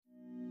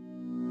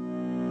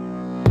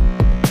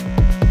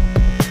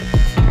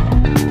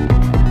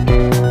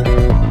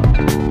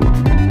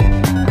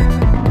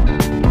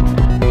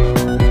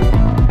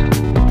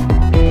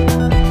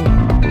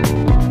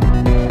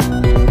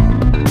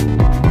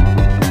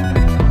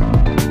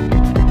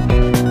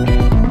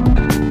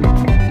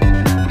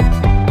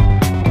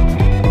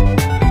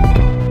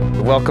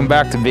welcome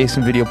back to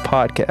Basement Video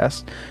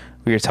Podcast.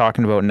 We are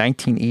talking about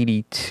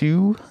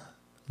 1982,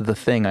 The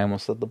Thing. I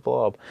almost said The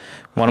Blob.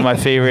 One of my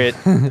favorite.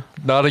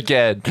 Not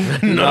again.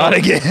 Not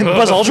again.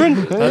 Buzz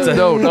Aldrin?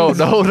 No.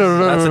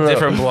 That's a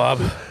different blob.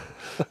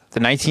 The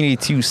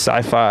 1982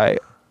 sci-fi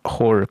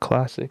horror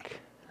classic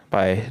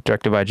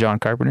directed by John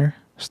Carpenter,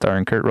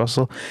 starring Kurt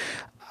Russell.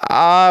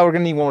 We're gonna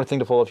need one more thing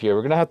to pull up here.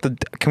 We're gonna have to.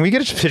 Can we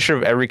get a picture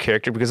of every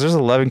character, because there's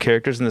 11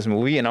 characters in this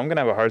movie, and I'm gonna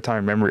have a hard time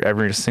remembering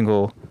every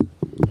single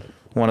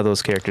one of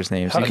those characters'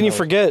 names. How can you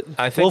forget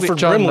I think Wilford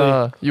John,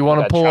 Brimley? you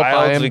want to pull up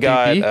IMDb? We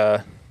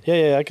got.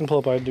 Yeah, I can pull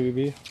up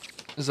IMDb.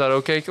 Is that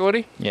okay,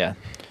 Cody? Yeah.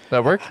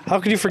 That work? How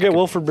could you forget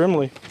Wilford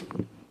Brimley?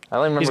 I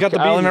only remember. He's got the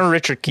I only beans. remember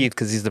Richard Keith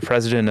because he's the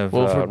president of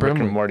Wilford Rick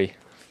Brimley. and Morty.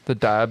 The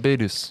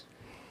diabetes.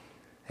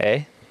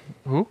 Hey,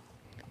 Who?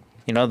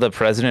 you know the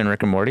president in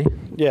Rick and Morty?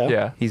 Yeah.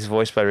 Yeah. He's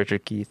voiced by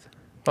Richard Keith.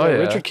 Oh, yeah.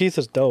 Richard Keith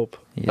is dope.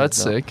 He is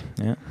That's dope. sick.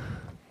 Yeah.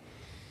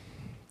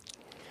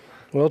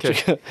 Well,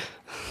 Okay.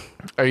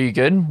 Are you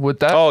good with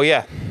that? Oh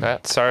yeah.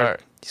 Right. Sorry. Alright.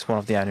 He's one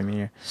of the anime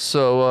here.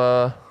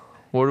 So,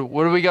 what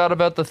do we got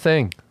about The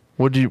Thing?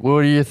 What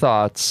are your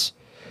thoughts?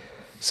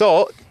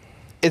 So,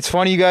 it's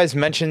funny you guys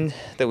mentioned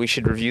that we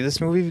should review this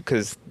movie,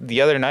 because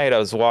the other night I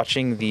was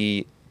watching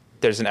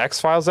there's an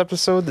X-Files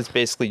episode that's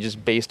basically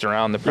just based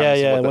around the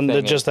premise of what when the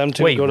they're thing just is. them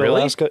two Wait, go to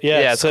really? Alaska.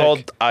 Yeah, It's sick.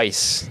 called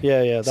Ice.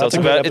 Yeah, So that's it's a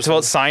good about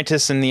episode.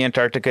 scientists in the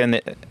Antarctica and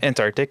the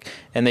Antarctic,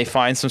 and they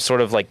find some sort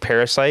of like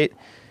parasite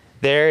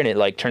there, and it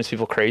like turns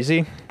people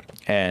crazy.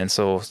 And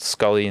so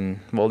Scully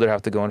and Mulder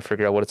have to go and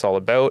figure out what it's all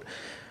about.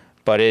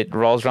 But it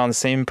revolves around the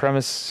same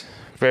premise,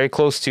 very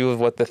close to of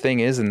what the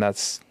thing is, and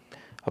that's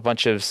a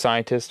bunch of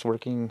scientists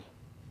working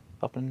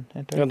up in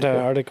Antarctica.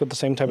 Antarctic with the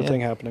same type of Yeah.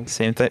 thing happening.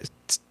 Same thing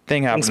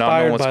happened. Not Inspired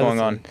knowing what's by the going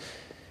on.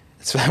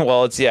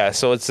 Thing.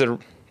 So it's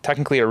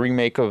technically a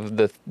remake of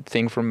the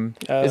thing from.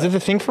 Is it the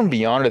thing from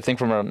Beyond or the thing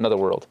from Another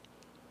World?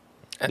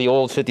 The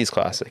old 50s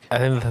classic. I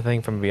think the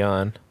thing from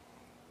Beyond,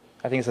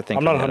 I think it's the thing.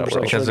 I'm from not Another 100%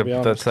 World. sure. because to be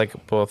honest. that's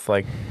like both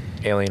like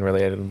alien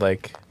related.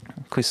 Like,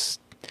 'Cause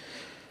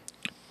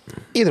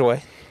either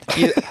way,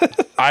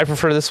 I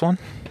prefer this one.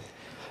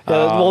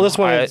 Well, this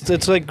one, I-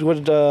 it's like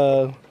what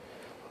a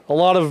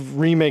lot of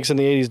remakes in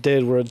the 80s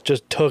did, where it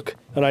just took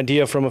an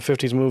idea from a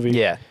 50s movie.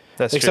 Yeah,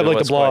 that's Except true.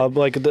 like The Blob.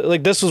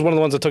 Like this was one of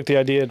the ones that took the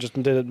idea, just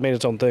made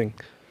its own thing.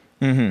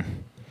 Mm-hmm.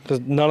 Because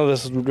none of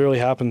this really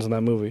happens in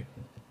that movie.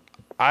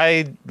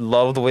 I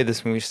love the way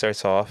this movie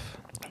starts off.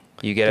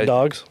 You get The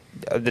dogs.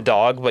 the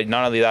dog, but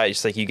not only that,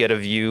 it's like you get a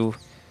view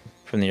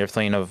from the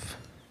airplane of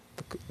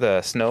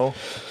the snow.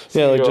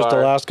 Yeah, like you just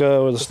are- Alaska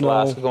or the Just snow.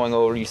 Alaska going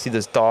over. You see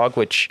this dog,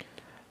 which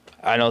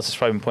I know this has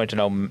probably been pointed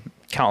out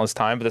countless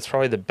times, but that's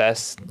probably the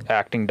best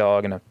acting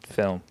dog in a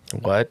film.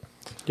 what?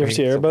 You ever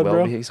see He's a Airbud, bro?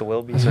 wildebeest- He's a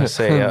wildebeest.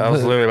 Say, I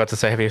was literally about to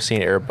say, have you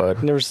seen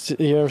Airbud? You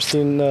ever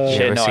seen? You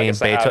Shit, ever no, I seen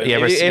guess I Beethoven? haven't. You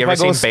ever, If you I ever go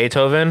seen s-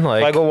 Beethoven? If I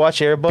Like, go watch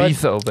Airbud,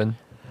 Beethoven.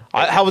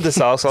 how about this,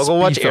 Alex? I'll go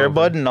watch Beethoven.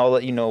 Airbud, and I'll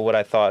let you know what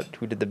I thought.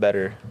 Who did the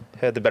better?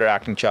 Had the better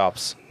acting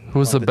chops?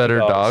 Who's the Of better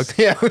two dog? dogs.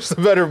 Yeah, who's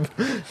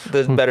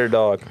the better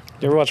dog?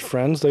 You ever watch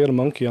Friends? They got a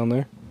monkey on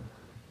there.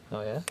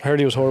 Oh yeah. I heard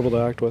he was horrible to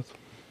act with.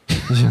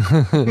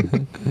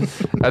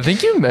 I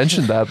think you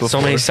mentioned that before.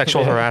 so many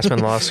sexual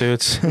harassment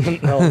lawsuits.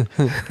 No,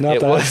 not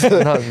It that. was.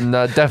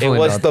 Not definitely. It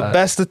was not the that.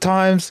 best of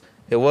times.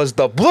 It was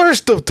the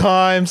blurst of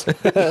times.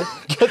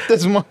 Get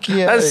this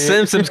monkey out. That's of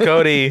here. Simpsons,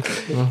 Cody.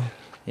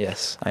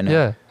 Yes, I know.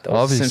 Yeah, that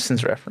was a obvious.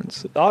 Simpsons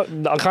reference.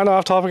 Kind of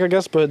off topic, I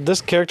guess, but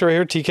this character right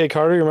here, T.K.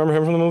 Carter, you remember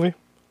him from the movie?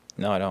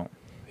 No, I don't.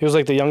 He was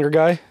like the younger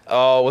guy.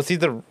 Oh, was he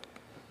the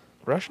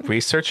Russian?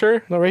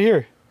 Researcher? No, right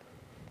here.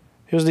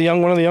 He was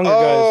one of the younger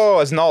guys. Oh,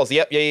 it's Knowles.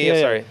 Yep, yeah. Yeah.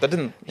 Sorry, that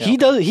didn't.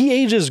 Yeah. He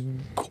ages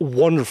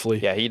wonderfully.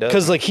 Yeah, he does.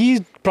 Because like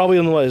he's probably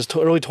in his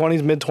early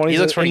 20s, mid 20s. He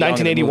looks in pretty young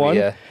in the 1981. movie,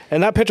 yeah.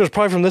 And that picture is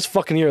probably from this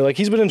fucking year. Like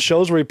he's been in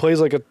shows where he plays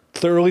like a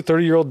early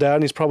 30-year-old dad,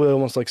 and he's probably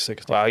almost like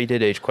 60. Wow, he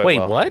did age quite Wait,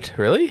 well. what?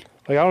 Really?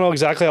 Like I don't know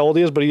exactly how old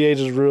he is, but he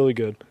ages really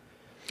good.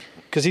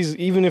 Because he's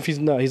in like his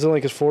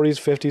 40s,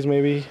 50s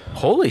maybe.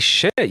 Holy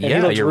shit! And he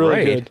Yeah, looks you're really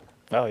right. good.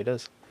 Oh, he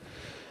does.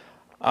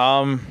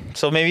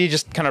 So maybe you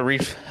just kind of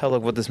retell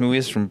like what this movie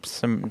is from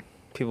some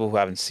people who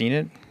haven't seen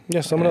it.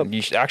 Yeah, sum it up. And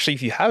you should, actually,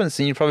 if you haven't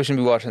seen, you probably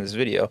shouldn't be watching this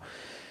video.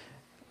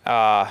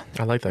 I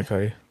like that,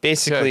 Cody. Yeah,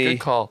 Basically, good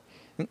call.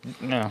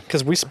 no,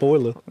 Because we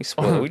spoil it. we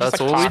spoil it. We just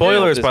That's like what we talk do. about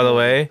Spoilers, this by the movie.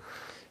 way.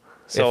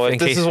 So in if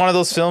this case- is one of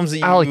those films that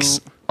you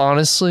Alex,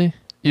 honestly,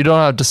 you don't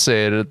have to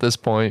say it at this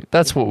point.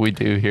 That's what we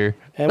do here.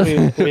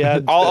 And we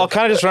had. I'll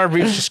kind of just run a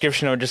brief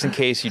description of it just in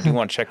case you do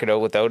want to check it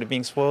out without it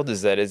being spoiled.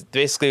 Is that it's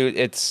basically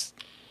it's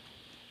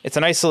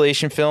an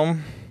isolation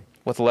film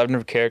with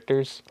 11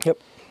 characters. Yep.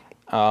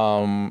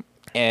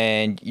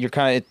 And you're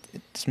kind of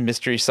it's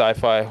mystery,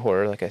 sci-fi,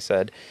 horror, like I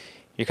said.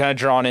 You're kind of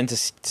drawn in to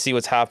see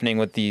what's happening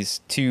with these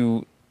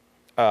two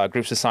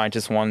groups of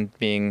scientists. One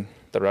being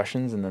the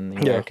Russians and then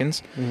the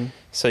Americans. Mhm.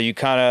 So you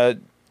kind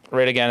of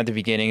right again at the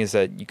beginning is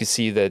that you can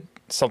see that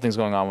something's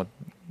going on with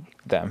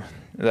them,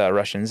 the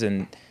Russians,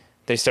 and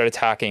they start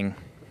attacking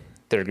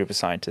their group of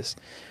scientists.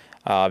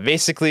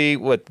 Basically,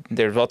 what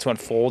they're about to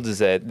unfold is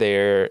that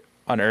they're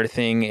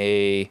unearthing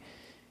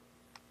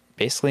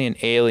basically an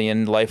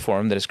alien life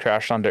form that has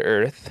crashed onto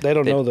Earth. They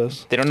don't know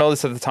this. They don't know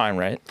this at the time,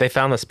 right? They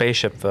found the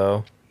spaceship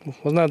though.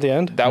 Wasn't that at the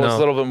end? That was No. a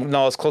little bit.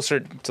 No, it's closer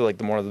to like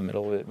the more of the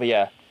middle of it. But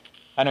yeah,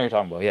 I know what you're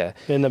talking about. Yeah.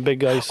 In the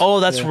big ice. Oh,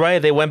 that's yeah. right.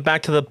 They went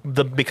back to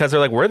the because they're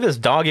like, where did this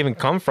dog even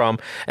come from?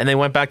 And they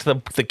went back to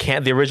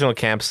the original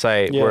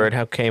campsite Yeah. where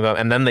it came up,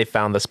 and then they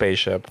found the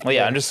spaceship. Well,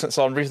 yeah.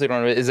 I'm briefly going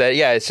over it. Is that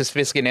it's just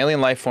basically an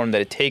alien life form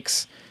that it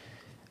takes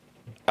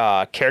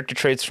character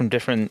traits from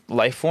different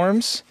life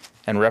forms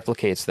and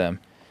replicates them,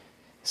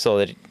 so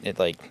that it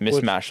like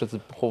mismatched with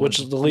the whole which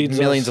leads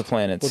millions us- of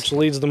planets. Which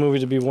leads the movie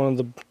to be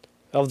one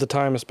of the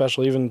time,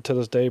 especially even to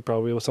this day,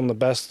 probably with some of the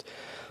best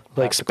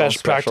like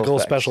practical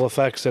special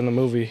effects in the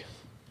movie.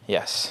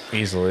 Yes.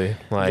 Easily,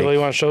 Do like you really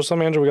want to show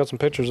some, Andrew? We got some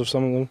pictures of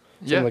some of them.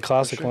 Some Yeah, of the for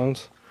classic sure.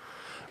 ones.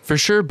 For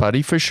sure,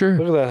 buddy. For sure.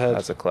 Look at that head.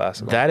 That's a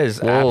classic. that is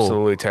Whoa.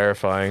 absolutely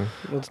terrifying.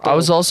 That's I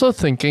was dope. also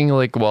thinking,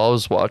 like, while I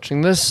was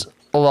watching this,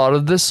 a lot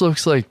of this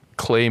looks like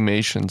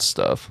claymation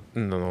stuff.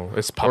 No,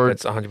 it's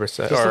puppets, 100%. Does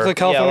this look or- like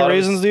yeah, a California lot of-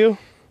 Raisins to you?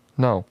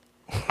 No,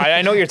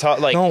 I know you're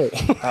talking like. No.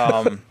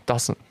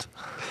 doesn't.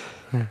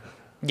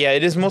 Yeah,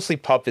 it is mostly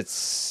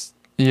puppets.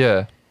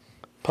 Yeah,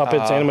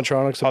 Puppets,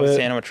 animatronics a Puppets,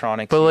 bit.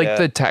 animatronics. but like yeah.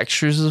 the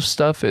textures of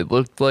stuff, it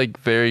looked like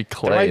very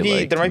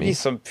clay. there might be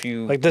some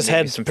few Like this maybe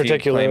head some few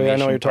particularly, I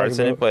know claymation you're parts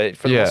talking in it, but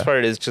for the Yeah. most part,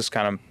 it is just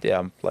kind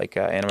of like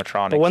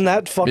animatronics. But when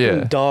that fucking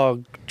Yeah.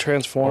 dog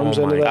transforms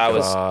Oh into my that,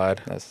 was-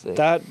 god. That's it.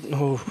 that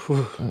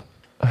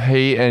I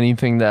hate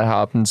anything that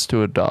happens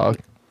to a dog.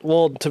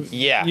 well,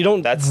 Yeah, you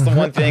don't. That's the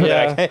one thing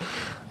Yeah. that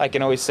I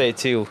can always say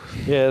too.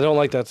 Yeah, I don't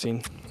like that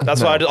scene.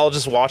 That's why I'll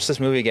just watch this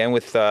movie again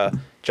with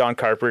John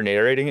Carper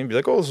narrating it and be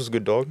like, "Oh, this was a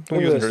good dog.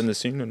 Look He at wasn't this. hurt in the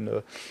scene." And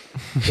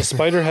The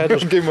spider head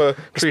was give him a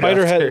treat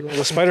after.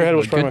 the spider head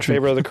was probably my Good treat.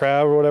 favorite of the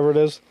crab or whatever it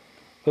is.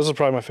 This is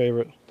probably my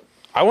favorite.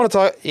 I want to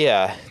talk.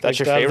 Yeah, that's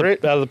Like, your out of the-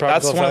 favorite. out of the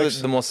That's practical one effects.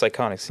 of the most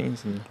iconic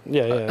scenes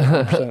Yeah,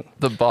 100%.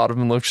 The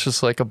bottom looks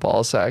just like a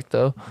ball sack,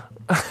 though.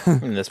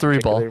 in this Three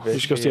ball. particular You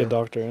should go bit, see a yeah.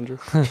 doctor, Andrew.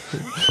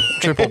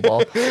 Triple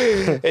ball.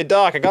 Hey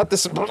doc, I got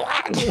this. I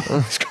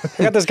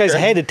got this guy's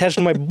head attached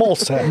to my ball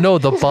sack. No,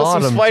 the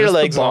bottom. some spider just the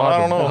legs on. I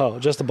don't bottom. know. Oh,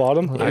 just the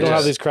bottom? You don't just-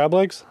 have these crab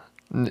legs?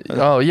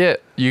 Oh yeah,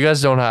 you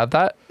guys don't have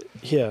that.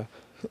 Yeah.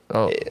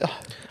 Oh,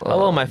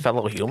 Hello, my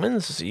fellow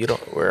humans. You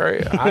don't. Where are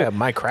you? I have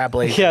my crab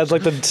legs. Yeah, it's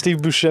like the Steve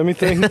Buscemi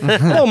thing.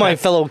 Hello, my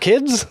fellow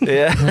kids.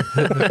 Yeah.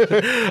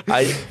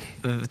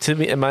 To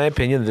me, in my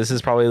opinion, this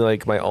is probably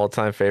like my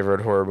all-time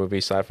favorite horror movie,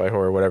 sci-fi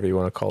horror, whatever you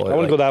want to call it. I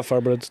wouldn't Like, go that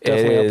far, but it's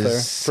definitely up there.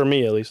 is- For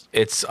me, at least.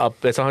 It's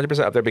up. It's 100%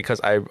 up there because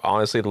I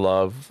honestly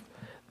love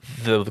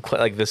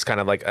like this kind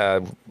of like.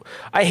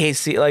 I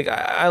hate like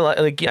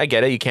I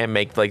get it. You can't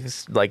make like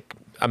this, like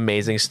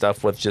amazing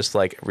stuff with just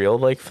like real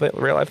life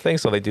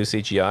things. So they do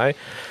CGI.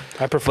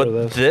 I prefer But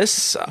this.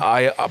 this,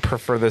 I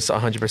prefer this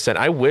 100%.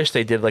 I wish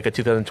they did like a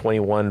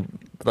 2021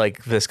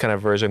 like this kind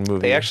of version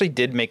movie. They actually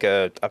did make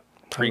a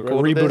prequel.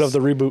 A reboot to of the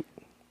reboot.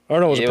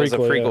 Or no, it was a it prequel. was a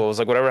prequel. yeah. It was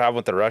like whatever happened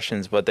with the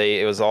Russians, but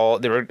they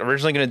were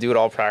originally going to do it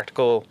all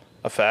practical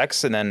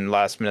effects, and then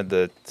last minute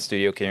the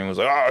studio came and was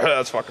like, "Oh,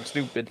 that's fucking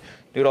stupid.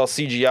 Do it all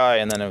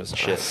CGI," and then it was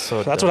shit.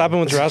 so That's what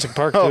happened with Jurassic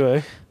Park, too,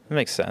 eh? It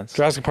makes sense.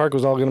 Jurassic Park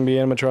was all going to be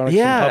animatronics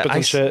Yeah, and puppets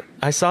and shit.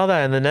 I saw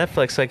that in the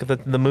Netflix, like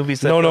the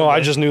movies. That No, I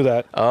just knew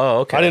that. Oh,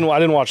 okay. I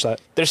didn't watch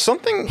that. There's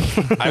something.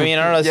 I mean,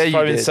 I don't know. It's Yeah, you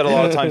probably been did. said a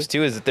lot of times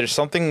too. Is that there's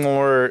something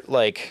more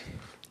like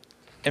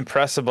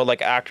impressive about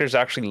like actors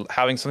actually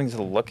having something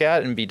to look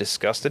at and be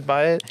disgusted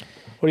by it.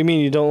 What do you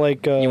mean you don't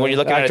like When you're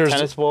looking actors, at a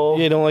tennis ball.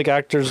 Yeah, you don't like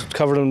actors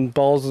covered in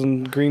balls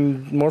and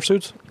green morph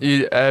suits?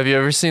 have you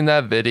ever seen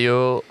that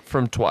video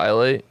from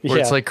Twilight where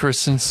it's Yeah. like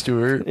Kristen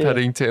Stewart Yeah.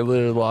 petting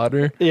Taylor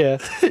Lautner? Yeah.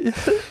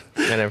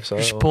 I never saw You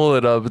that should one. pull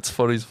it up. It's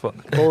funny as fuck.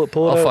 Pull it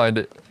I'll out. find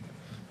it.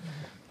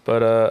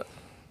 But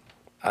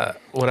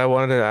what I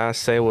wanted to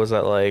say was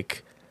that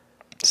like.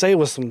 Say it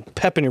with some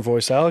pep in your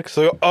voice, Alex.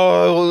 So,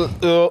 Well,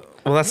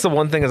 that's the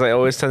one thing is I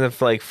always tend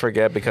to like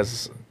forget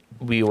because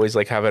we always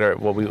like have it or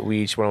what we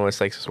each one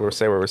always like sort of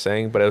say what we're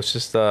saying, but it was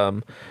just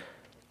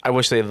I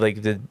wish they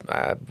like did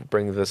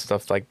bring this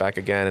stuff like back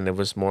again, and it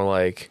was more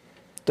like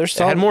There's it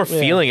some had more yeah.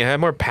 feeling, it had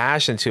more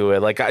passion to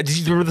it. Like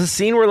the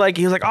scene where like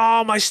he was like,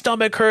 "Oh, my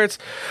stomach hurts,"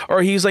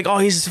 or he's like, "Oh,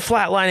 he's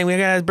flatlining. We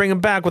gotta bring him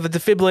back with a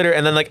defibrillator."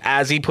 And then like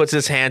as he puts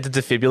his hand to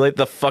defibrillate,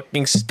 the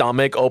fucking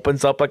stomach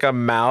opens up like a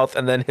mouth,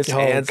 and then his Oh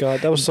hands.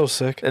 god, that was so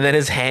sick. And then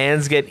his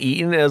hands get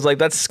eaten. It was like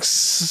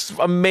that's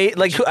amazing.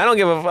 Like I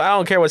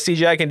don't care what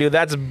CGI can do.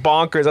 That's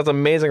bonkers. That's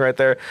amazing right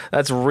there.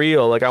 That's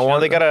real. Like I well,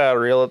 want. they got a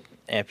real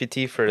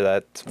amputee for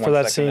that.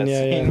 that scene,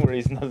 yeah. where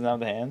he doesn't have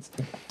the hands.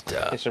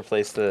 They should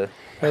replace the.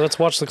 Hey, let's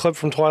watch the clip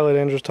from Twilight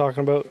Andrew's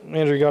talking about.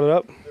 Andrew, you got it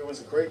up? There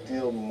was a great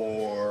deal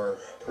more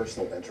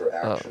personal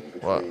interaction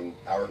wow. between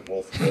our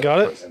wolf Got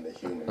it? and the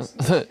humans. In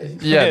this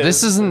case. Yeah,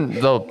 this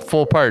isn't the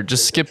full part.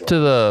 Just skip to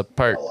the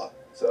part.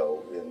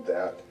 So in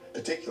that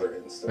particular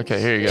instance. Okay,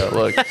 here you go.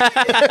 Look.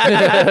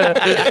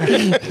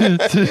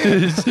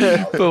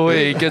 But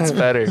wait, it gets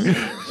better.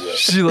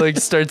 She like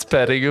starts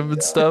petting him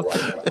and stuff.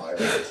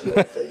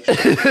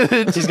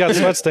 He's got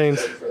sweat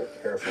stains. Very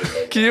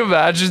carefully Can you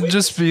imagine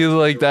just being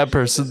like that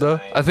person though?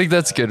 I think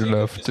that's good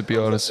enough. To be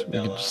honest, we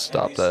can just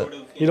stop that.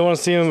 You don't want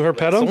to see her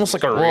pet him? It's almost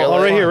like a real.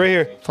 Oh, right here, right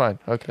here. Fine.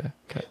 Okay.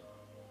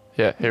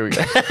 Yeah, here we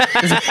go.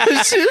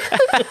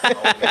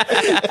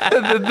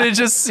 And then they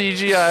just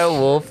CGI a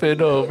wolf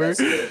in over.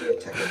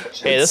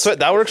 Hey,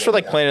 that works for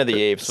like Planet of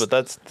the Apes, but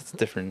that's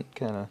different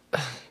kind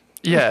of.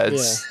 Yeah,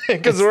 it's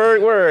Because we're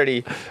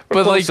already.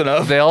 but close like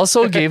enough. they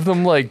also gave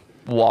them like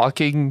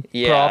walking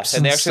props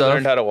and they and actually stuff.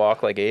 learned how to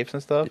walk like apes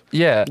and stuff.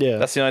 Yeah. Yeah.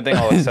 That's the only thing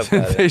I'll accept.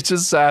 That They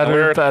just had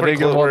We're her pretty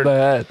petting him close. on the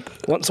head.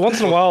 Once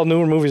in a while,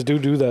 newer movies do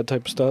that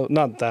type of stuff.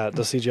 Not that,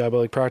 the CGI, but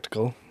like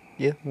practical.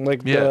 Yeah.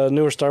 Like Yeah. the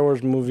newer Star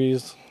Wars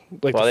movies.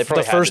 Like Well, they the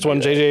probably had first to do one,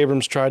 that. J.J.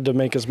 Abrams tried to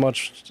make as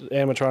much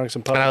animatronics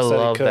and puppets I that he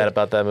love could. that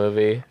about that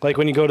movie, Like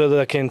when you go to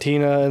the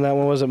cantina, and that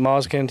one was it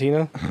Maz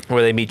Cantina?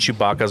 where they meet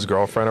Chewbacca's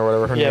girlfriend or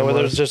whatever her Yeah, name where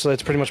was. there's just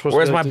it's pretty much supposed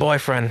Where's to be my like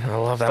boyfriend? I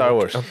love that. Star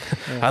Wookiee-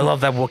 Wars. I love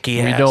that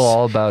Wookiee. We ass. know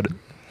all about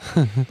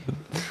it.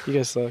 You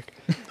guys suck.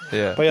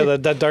 Yeah. But yeah,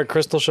 that Dark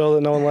Crystal show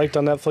that no one liked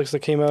on Netflix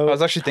that came out. I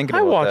was actually thinking I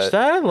about watched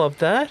that. I loved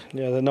that.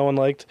 Yeah, that no one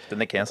liked. Didn't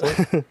they cancel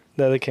it?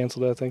 Yeah, they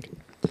canceled it, I think.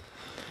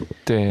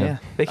 Damn. Yeah.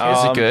 They Is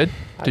canceled it good?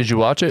 Did you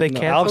watch it? They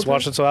No, canceled Alex it?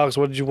 watched it. So Alex,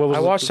 what was I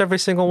it? watched every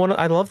single one.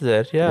 I loved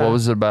it. Yeah. What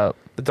was it about?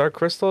 The Dark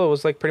Crystal? It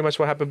was like pretty much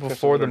what happened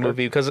before the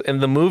movie. Because in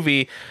the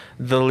movie,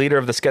 the leader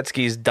of the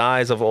Skeksis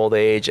dies of old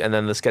age, and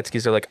then the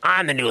Skeksis are like,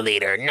 "I'm the new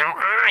leader. No,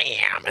 I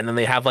am." And then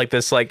they have like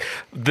this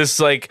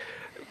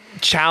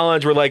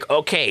challenge where like,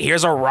 okay,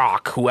 here's a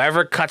rock.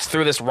 Whoever cuts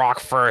through this rock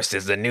first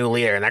is the new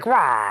leader. And like,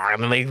 rah!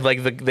 And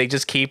then they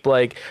just keep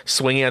like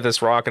swinging at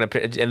this rock, and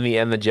in the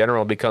end, the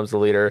general becomes the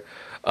leader.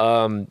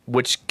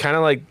 Which kind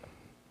of like.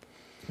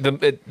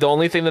 The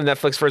only thing the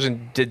Netflix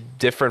version did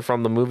different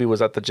from the movie was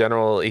that the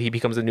general, he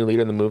becomes a new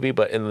leader in the movie,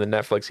 but in the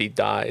Netflix he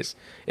dies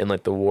in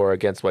like the war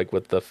against like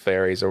with the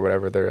fairies or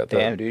whatever they're at.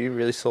 Damn, dude, you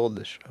really sold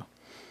this show.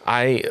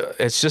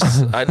 It's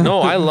just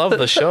I love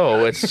the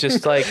show. It's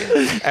just like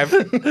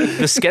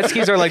the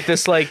Skeksis are like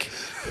this like.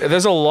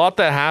 There's a lot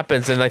that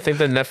happens, and I think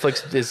the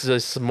Netflix is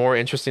just more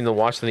interesting to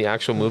watch than the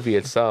actual movie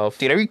itself.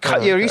 Dude,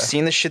 have you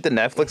seen the shit that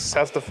Netflix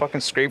has to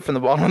fucking scrape from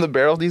the bottom of the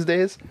barrel these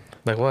days?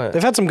 Like what?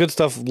 They've had some good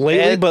stuff lately,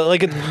 Ed- but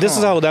like this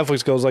is how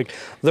Netflix goes. Like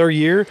their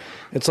year,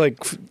 it's like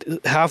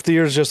half the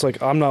year is just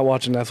like I'm not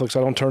watching Netflix. I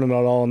don't turn it at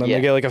all, and then Yeah.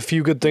 they get like a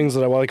few good things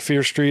that I like,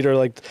 Fear Street or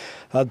like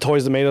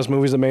Toys That Made Us,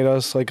 movies that made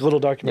us, like little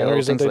Yeah, little documentaries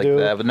that things they like do.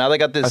 that. But now they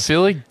got this. I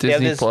feel like they have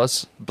Disney this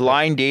Plus.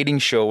 blind dating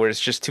show where it's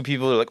just two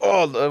people who are like,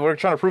 oh, we're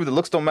trying to prove that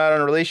looks don't matter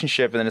in a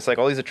relationship, and then it's like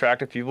all these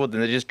attractive people,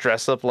 then they just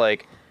dress up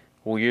like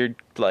weird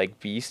like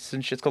beasts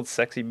and shit. It's called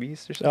Sexy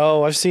Beasts or something.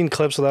 Oh, I've seen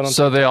clips of that on.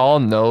 So they all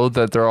know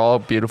that they're all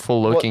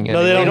beautiful looking.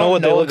 no, they anyway. don't know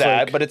what they look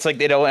that, like. but it's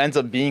like it all ends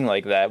up being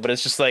like that. But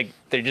it's just like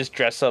they just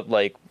dress up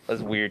like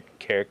as weird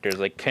characters,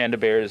 like panda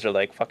bears or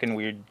like fucking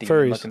weird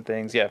demon looking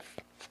things. Yeah,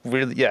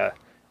 weird. Yeah,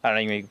 I don't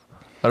even.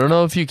 I don't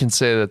know if you can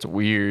say that's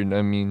weird.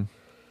 I mean,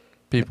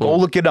 people. Go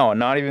look it on.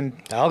 Not even.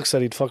 Alex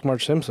said he'd fuck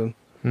Marge Simpson.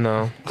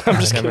 No, I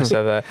just never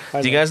said that.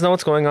 I Do you know. guys know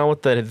what's going on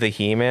with the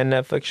He-Man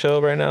Netflix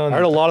show right now? I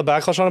heard a lot of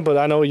backlash on it, but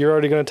I know you're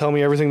already going to tell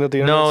me everything that the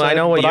internet No, said, I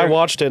know what but I you're-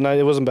 watched it and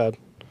it wasn't bad.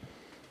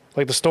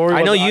 Like the story.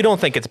 I know was- you don't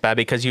think it's bad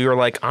because you were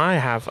like, I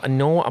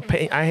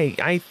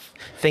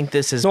think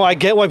this is. No, I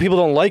get why people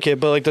don't like it,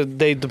 but like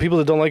the people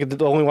that don't like it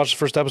that only watched the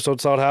first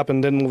episode, saw it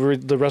happen, didn't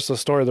read the rest of the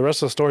story. The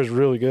rest of the story is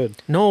really good.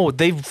 No,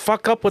 they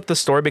fuck up with the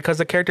story because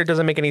the character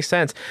doesn't make any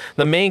sense.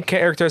 The main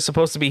character is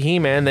supposed to be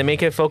He-Man. They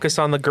make it focus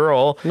on the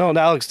girl. No,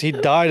 Alex, he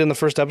died in the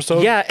first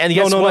episode. Yeah, and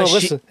guess no, what? She-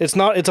 listen, it's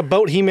not. It's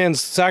about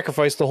He-Man's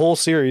sacrifice, the whole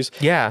series.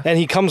 Yeah. and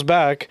he comes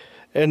back,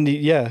 and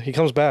he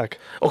comes back.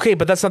 Okay,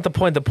 but that's not the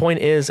point. The point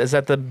is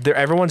that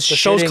everyone's The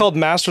show's shitting- called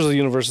Masters of the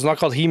Universe. It's not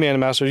called He-Man and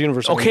Masters of the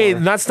Universe. Okay,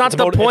 anymore. that's not It's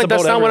the about- point. it's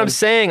That's about not what I'm everyone.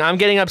 saying. I'm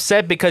getting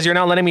upset because you're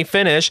not letting me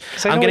finish.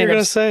 Say I'm what getting you're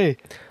gonna ups- say.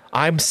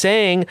 I'm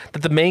saying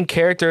that the main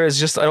character is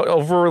just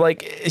over,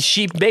 like,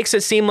 she makes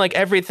it seem like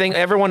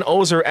everyone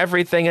owes her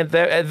everything, and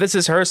this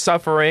is her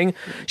suffering.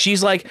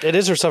 She's like, It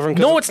is her suffering.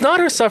 'cause- no, it's not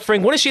her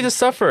suffering. What is she to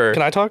suffer?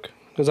 Can I talk?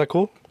 Is that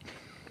cool?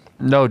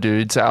 No, dude,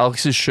 it's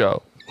Alex's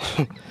show.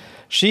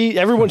 She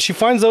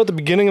finds out at the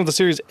beginning of the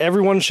series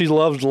everyone she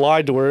loved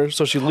lied to her,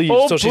 so she leaves.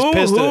 Oh, so she's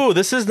pissed. boo-hoo.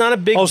 This is not a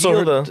big Oh,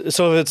 deal, though.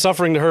 so it's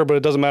suffering to her, but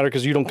it doesn't matter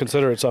because you don't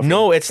consider it suffering.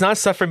 No, it's not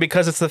suffering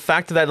because it's the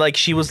fact that like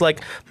she was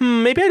like,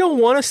 maybe I don't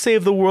want to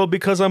save the world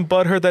because I'm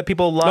butthurt that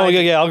people lied. No,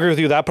 yeah, I'll agree with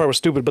you. That part was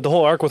stupid, but the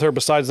whole arc with her,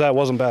 besides that,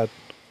 wasn't bad.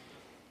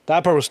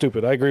 That part was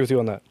stupid. I agree with you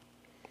on that.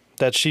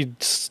 That she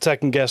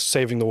second guessed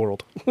saving the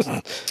world.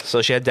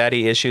 So she had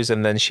daddy issues,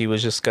 and then she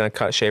was just gonna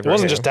shave It her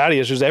wasn't hair. just daddy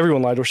issues.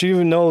 Everyone lied to her. She didn't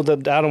even know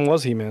that Adam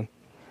was He-Man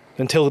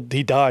until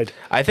he died.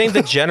 I think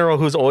the general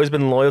who's always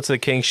been loyal to the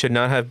king should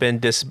not have been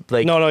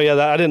No, yeah,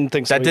 I didn't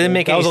think so. That didn't either.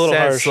 make That any was a little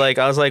sense. harsh. Like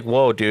I was like,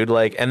 "Whoa, dude!"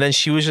 Like, and then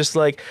she was just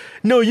like,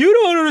 "No, you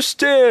don't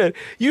understand.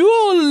 You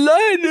all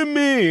lied to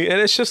me."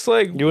 And it's just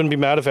like, You wouldn't be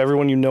mad if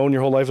everyone you know in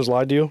your whole life has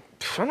lied to you?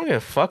 I don't give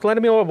a fuck. Lied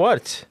to me or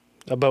what?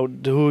 About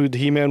who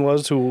He-Man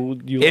was, who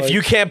you If liked.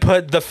 you can't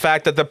put the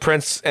fact that the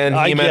Prince and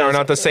I He-Man are guess.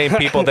 not the same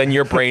people, then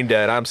you're brain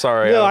dead. I'm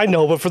sorry. Yeah, I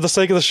know, but for the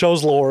sake of the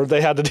show's lore, they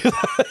had to do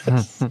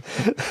that.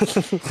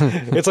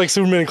 It's like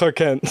Superman and Clark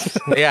Kent.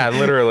 Yeah,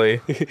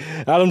 literally.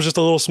 Adam's just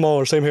a little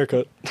smaller, same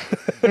haircut.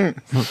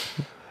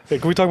 Hey,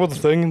 can we talk about the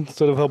Thing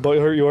instead of how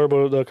butthurt you are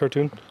about the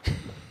cartoon?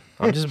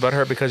 I'm just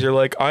butthurt because you're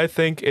like, I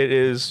think it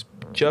is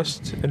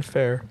just and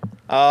fair.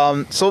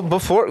 So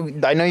before,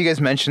 I know you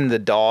guys mentioned the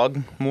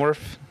dog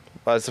morph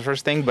as the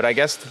first thing, but I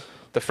guess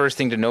the first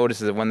thing to notice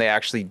is that when they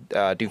actually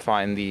do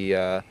find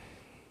the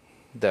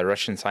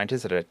Russian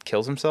scientist that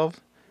kills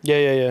himself,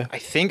 Yeah. I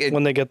think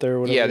When they get there, or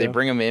whatever, yeah, they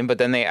bring him in, but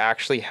then they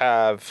actually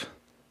have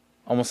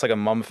almost like a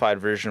mummified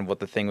version of what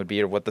the thing would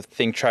be or what the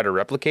thing tried to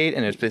replicate,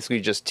 and it's basically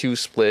just two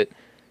split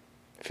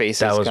faces.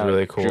 That was kinda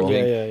really cool.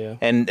 drooping. Yeah.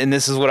 And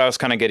this is what I was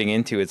kind of getting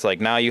into. It's like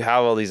now you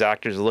have all these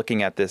actors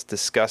looking at this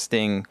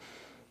disgusting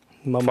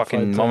fucking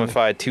thing.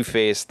 mummified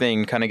two-faced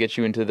thing, kind of get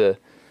you into the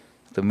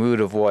mood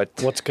of what's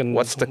to come.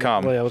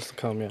 Well, yeah, what's to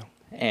come? Yeah.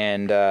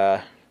 And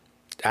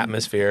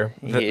Atmosphere.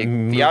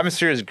 the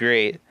atmosphere is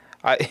great.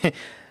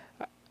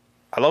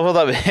 I love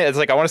how that it's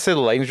like I want to say the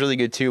lighting's really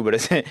good too, but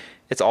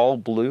it's all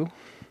blue.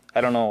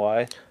 I don't know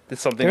why.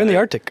 It's something They're in the that-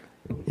 Arctic.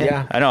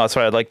 Yeah. I know that's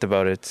what I liked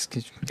about it.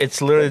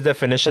 It's literally the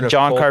definition It's of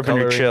John cold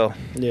Carpenter coloring. chill.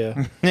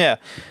 Yeah. Yeah.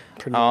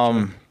 Pretty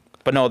much.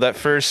 But no, that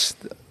first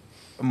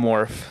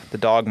morph, the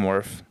dog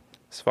morph,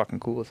 is fucking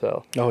cool as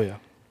hell. Oh yeah.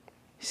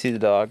 You see the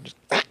dog just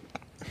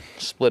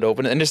split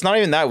open, and it's not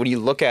even that. When you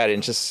look at it,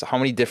 it's just how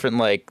many different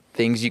like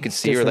things you could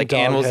see, or Different like dog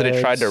animals that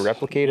it tried to heads.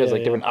 replicate as Yeah, like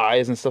yeah. different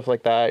eyes and stuff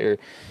like that,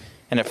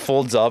 and it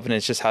folds up and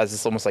it just has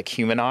this almost like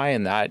human eye,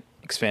 and that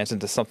expands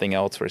into something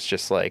else where it's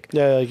just like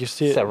Yeah, like you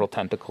see it. several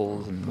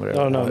tentacles and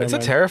whatever. Oh, no, It's a Never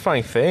mind.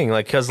 terrifying thing,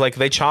 like, because like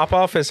they chop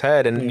off his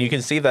head, and you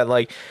can see that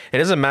like it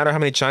doesn't matter how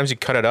many times you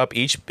cut it up,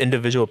 each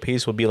individual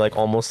piece will be like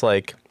almost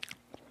like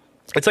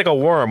it's like a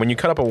worm. When you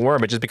cut up a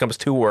worm, it just becomes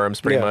two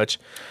worms, pretty Yeah. much.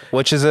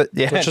 Which is a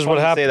yeah, Which is it's what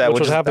funny to say hap- that,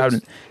 which which what is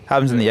happens.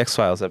 happens in the X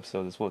Files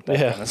episode. Is what that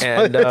Yeah.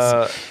 kind of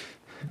And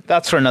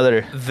that's for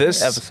another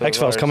this episode. X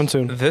Files coming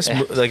soon. this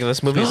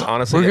movie is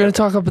honestly We're gonna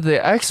talk about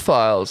the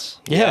X-Files.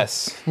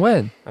 Yes.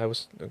 When? I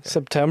was okay.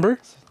 September.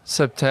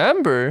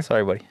 September.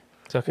 Sorry, buddy.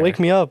 It's okay. Wake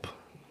me up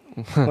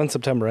when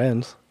September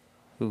ends.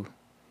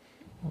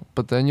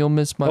 But then you'll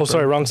miss my. Oh,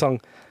 sorry, wrong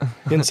song.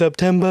 In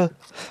September.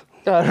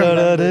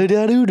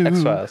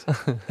 X Files.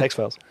 X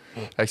Files.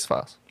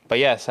 X-Files. But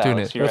yes, Tune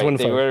Alex, it. you're Earth, right. Wind,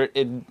 They Fire. were,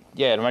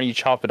 no matter you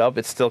chop it up,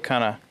 it still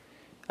kind of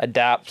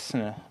adapts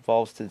and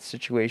evolves to the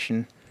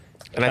situation.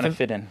 And I Kind of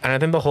think fit in. And I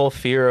think the whole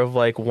fear of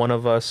like one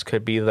of us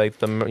could be like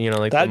the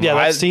like That the yeah, mo-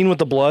 that scene with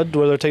the blood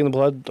where they're taking the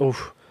blood.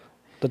 Oh,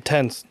 the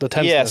tenseness.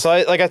 Yeah, so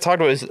I talked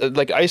about is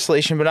like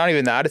isolation, but not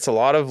even that. It's a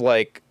lot of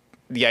like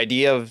the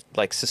idea of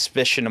like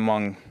suspicion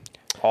among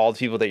all the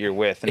people that you're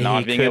with, and You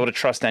not being could- able to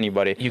trust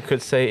anybody. you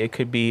could say it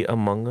could be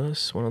Among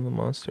Us, one of the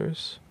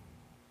monsters.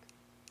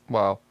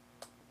 Wow.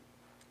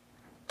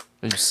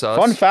 Are you sus?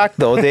 Fun fact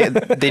though, they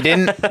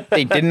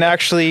didn't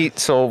actually.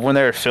 So when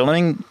they were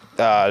filming,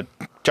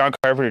 John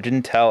Carpenter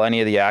didn't tell any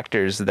of the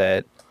actors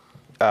that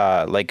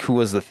like who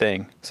was the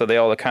Thing. So they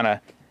all kind of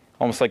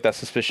almost like that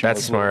suspicion. That's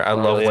was- smart. I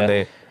love when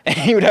they. And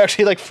he would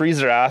actually like freeze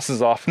their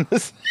asses off in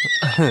this.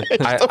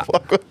 I Some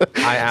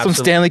absolutely.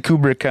 Stanley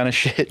Kubrick kind of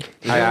shit.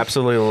 I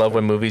absolutely love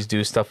when movies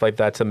do stuff like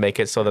that to make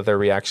it so that their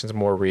reaction's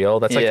more real.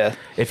 That's like Yeah.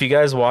 if you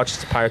guys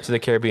watched Pirates of the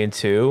Caribbean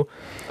 2.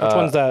 Which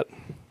one's that?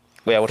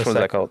 Yeah, which The one's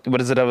that sec- called? What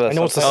is it? I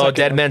know it's the Oh, second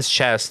Dead one. Man's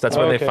Chest. That's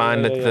when Oh, they okay,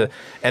 find yeah, that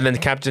yeah,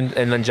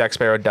 and then Jack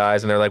Sparrow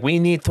dies, and they're like, "We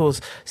need to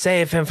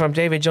save him from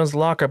Davy Jones'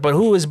 locker." But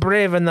who is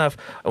brave enough,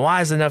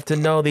 wise enough to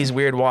know these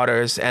weird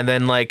waters? And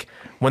then like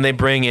when they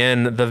bring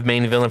in the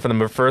main villain from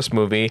the first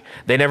movie,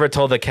 they never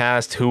told the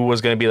cast who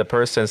was going to be the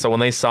person. So when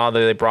they saw that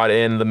they brought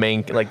in the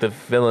main like the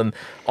villain,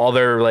 all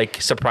their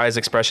like surprise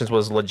expressions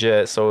was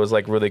legit. So it was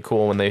like really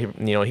cool when they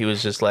he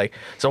was just like,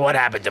 "So what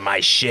happened to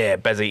my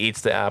ship?" as he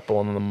eats the apple,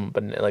 and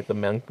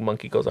the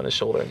monkey goes on his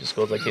shoulder and just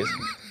goes like his.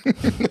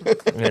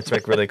 And it's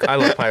like really. I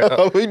love Pirates.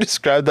 How we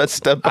described that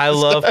step. I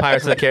love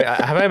Pirates of the Caribbean.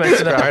 Have I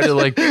mentioned that? Tried to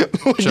like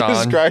We John.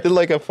 described it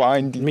like a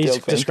fine Me detailed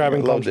painting.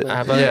 describing I loved it. Punchline.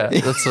 Have I- Yeah,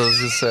 that's what I was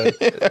gonna say.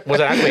 Was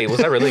that wait? Was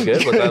that really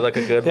good? Was that like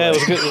a good? Yeah, it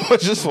like- was good. It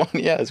was just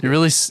funny. Yeah, it's You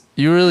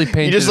good. really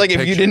painted. You just like a if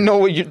you picture. didn't know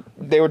what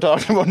they were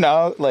talking about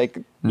now, like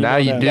Now know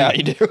you that. do. now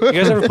you do. You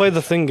guys ever played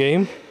the Thing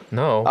game?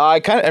 No. I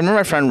remember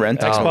my friend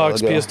rented it a while Xbox,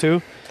 ago.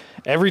 PS2.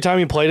 Every time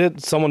you played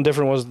it, someone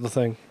different was the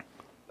Thing.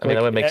 I mean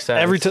that would make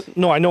sense.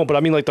 No, I know, but I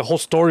mean, like the whole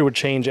story would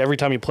change every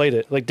time you played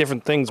it. Like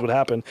different things would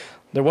happen.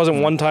 There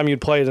wasn't one time you'd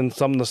play it and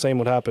something the same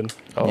would happen.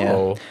 Oh.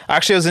 Yeah.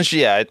 Actually, I was interested.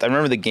 Yeah, I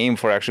remember the game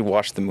before I actually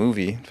watched the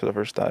movie for the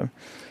first time.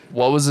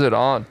 What was it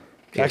on?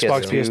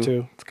 Xbox,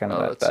 PS2. It's kind of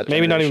Oh, that, that's- that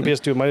Maybe not even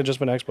generation. PS2. It might have just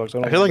been Xbox. I,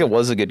 don't I feel like know. it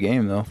was a good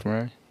game though. From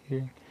where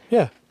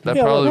Yeah. That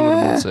Yeah, probably well, would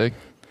have been sick.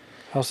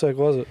 How sick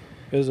was it?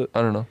 Is it?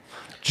 I don't know.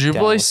 Did you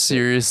Down play with it.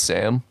 Serious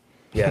Sam?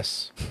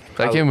 Yes.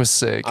 That I- game was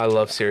sick. I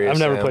love Serious. I've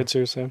never Sam. played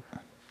Serious Sam.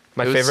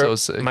 My It was favorite.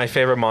 so sick. My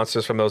favorite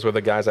monsters from those were the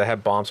guys that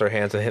had bombs or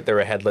hands and they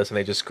were headless and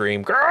they just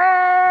scream,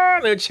 "Grrr!"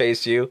 and they would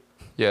chase you.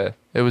 Yeah,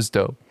 it was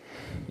dope.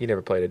 You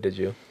never played it, did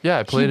you? Yeah,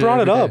 I played it. brought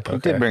it every up. day. You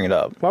did bring it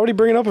up. Why would he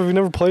bring it up if you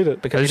never played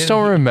it? Because I he just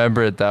didn't- don't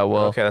remember it that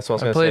well. Okay, that's what I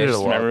was gonna played say. it a Just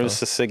lot. Remember, it though.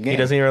 was a sick game. He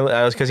doesn't even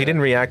because he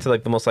didn't react to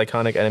like the most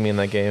iconic enemy in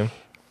that game.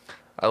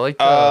 I like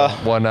the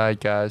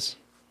one-eyed guys.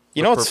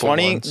 You know what's purple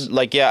funny? ones.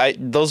 Like, yeah,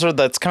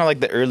 that's kind of like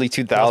the early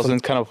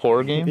 2000s kind of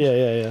horror game.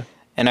 Yeah.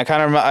 And I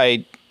kind of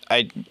I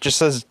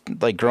just as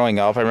like growing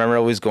up, I remember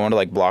always going to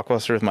like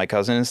Blockbuster with my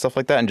cousin and stuff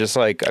like that, and just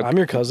like I'm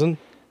your cousin.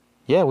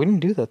 yeah, we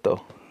didn't do that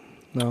though.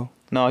 No.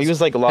 No, he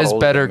was like a lot His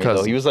older better than me, though.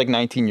 cousin. He was like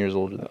 19 years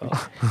older than me.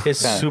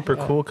 It's Kinda. super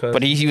cool, cause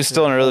But he was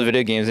still in early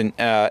video games, and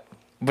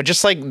but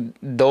just like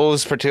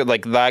those particular,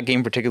 like that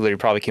game particularly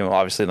probably came out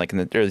obviously like in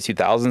the early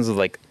 2000s of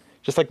like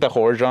just like the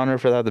horror genre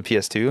for that, the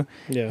PS2.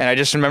 Yeah. And I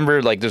just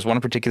remember like there's one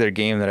particular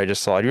game that I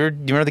just saw. Do you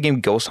remember the game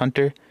Ghost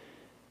Hunter?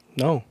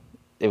 No.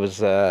 It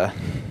was I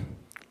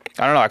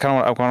don't know. I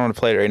kind of want to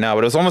play it right now,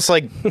 but it was almost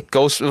like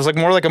Ghost. It was like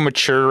more like a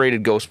mature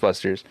rated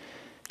Ghostbusters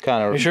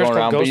kind of. Are you sure it's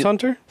called Ghost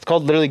Hunter? It's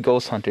called literally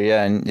Ghost Hunter,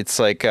 yeah, and it's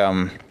like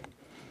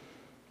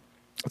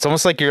it's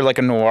almost like you're like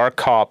a noir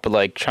cop, but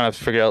like trying to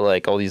figure out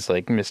like all these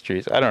like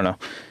mysteries. I don't know.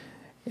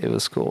 It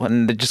was cool,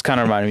 and it just kind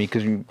of reminded me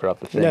because you brought up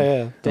the thing.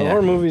 Yeah. The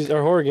horror movies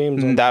or horror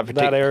games in That that,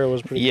 partic- era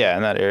was pretty. Yeah,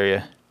 in that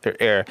area.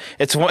 Era.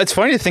 It's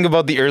funny to think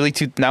about the early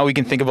now we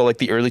can think about like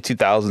the early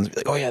 2000s. Be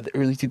like, oh yeah, the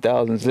early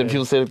 2000s. Then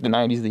people say like the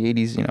 90s, the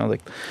 80s. You know,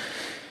 like.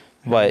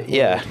 But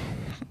yeah.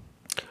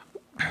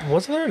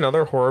 wasn't there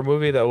another horror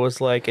movie that was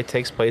like it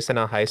takes place in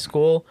a high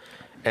school,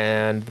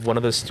 and one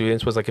of the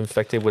students was like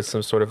infected with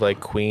some sort of like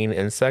queen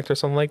insect or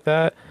something like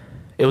that?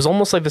 It was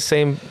almost like the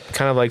same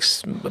kind of like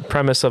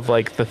premise of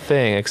like The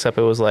Thing, except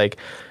it was like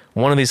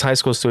one of these high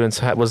school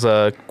students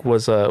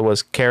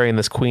was carrying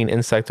this queen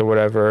insect or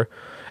whatever,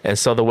 and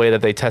so the way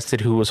that they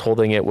tested who was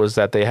holding it was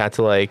that they had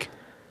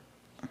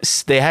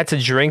to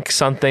drink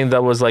something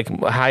that was like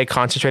high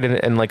concentrated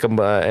in like an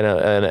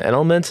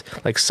element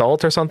like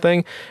salt or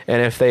something,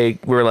 and if they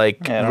were like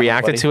Yeah, I don't know,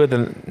 reacted buddy. to it,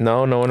 then no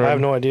one. I have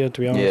no idea,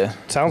 to be honest. Yeah.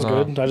 Sounds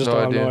No, good. I just no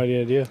don't have no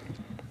idea.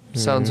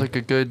 Sounds like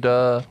a good.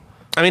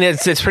 I mean,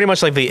 it's pretty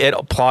much like the It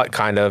plot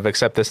kind of,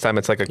 except this time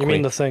it's like a You queen.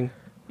 mean The Thing?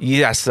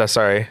 Yes,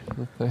 sorry.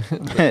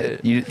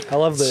 You, I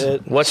love the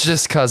It. What's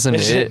just cousin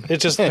It's, it?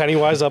 it's just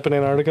Pennywise up in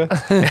Antarctica.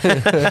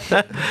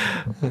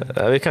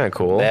 That'd be kind of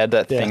cool. they had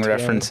that Yeah, thing to be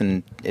reference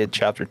in It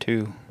Chapter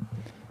 2.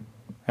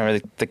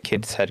 Remember the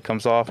kid's head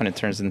comes off and it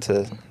turns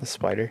into the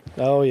spider.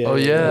 Oh yeah. Oh,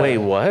 yeah. Wait,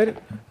 what?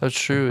 That's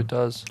true. It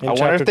does. In I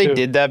wonder Chapter if they 2.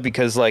 did that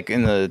because like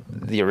in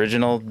the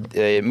original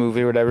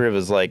movie or whatever, it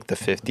was like the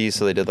 50s,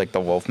 so they did like the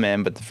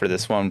Wolfman. But for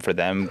this one, for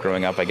them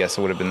growing up, I guess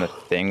it would have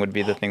been would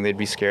be the thing they'd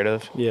be scared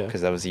of. Yeah.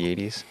 Because that was the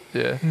 80s.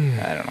 Yeah,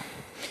 I don't know.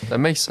 that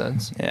makes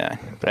sense. Yeah.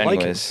 But I like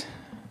it. anyways.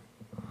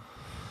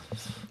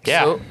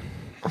 Yeah. So,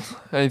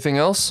 anything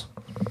else?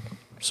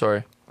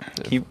 Sorry.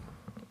 You-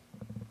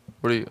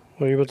 What are you?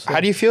 What are you about to say? How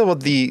do you feel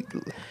about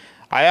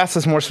I asked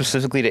this more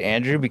specifically to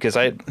Andrew because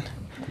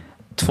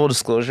full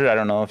disclosure, I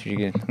don't know if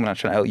I'm not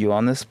trying to out you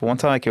on this, but one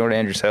time I came over to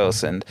Andrew's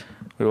house and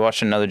we were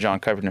watching another John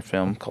Carpenter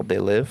film called They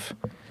Live.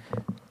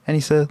 And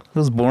he said it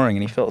was boring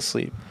and he fell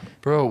asleep.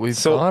 Bro, we've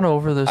So, gone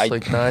over this I-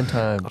 like 9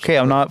 times. Okay,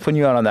 I'm not putting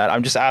you out on that.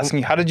 I'm just asking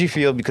you, how did you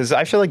feel? Because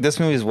I feel like this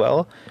movie as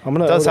well I'm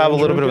gonna does out have a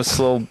Andrew little bit of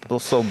a again.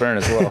 slow burn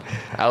as well.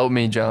 Out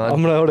me, John.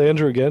 I'm gonna out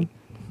Andrew again.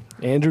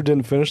 Andrew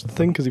didn't finish the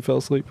thing because he fell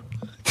asleep.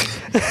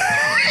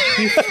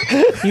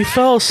 You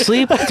fell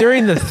asleep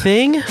during The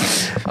Thing?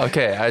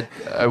 Okay,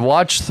 I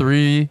watched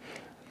 3.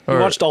 We or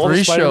watched all 3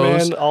 the Spider-Man,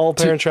 shows. all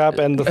Parent Trap,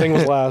 and The Thing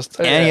was last.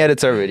 And he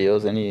edits our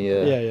videos and he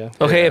Yeah.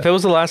 Okay, Yeah. if it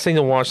was the last thing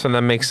to watch, then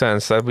that makes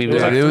sense. That'd be It was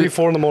Yeah, like it was- 3,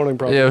 4 in the morning,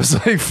 probably. Yeah, it was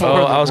like 4. Oh,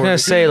 in the I was gonna morning.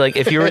 say like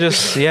if you were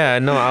just I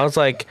was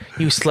like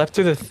you slept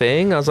through The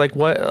Thing. I was like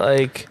what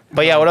like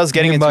But yeah, what I was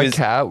getting Me and into my is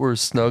cat were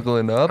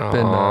snuggling up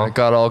and Aw.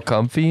 got all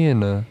comfy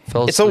and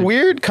fell asleep. it's a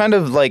weird kind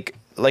of like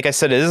I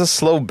said, it is a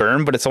slow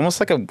burn, but it's almost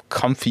like a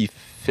comfy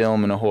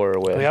film in a horror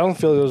way. Like, I don't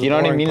feel it was You know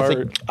what I a mean? boring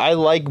It's like I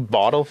like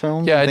bottle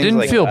films. Yeah, I and things didn't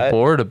like feel that.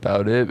 bored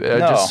about it.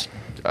 No.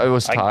 I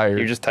was tired.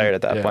 You're just tired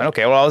at that Yeah. point.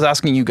 Okay, well, I was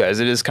asking you guys.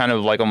 It is kind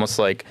of like almost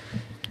like,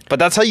 but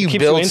that's how you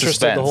keeps build you interested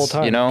suspense. the whole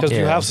time. You know? Because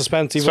you Yeah. have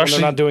suspense even when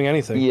Especially- they're not doing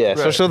anything. Yeah,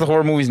 especially with the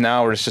horror movies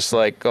now, where it's just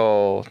like,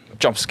 oh,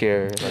 jump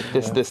scare, like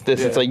this.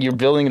 It's Yeah. like you're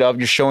building it up,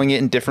 you're showing it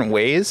in different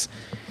ways.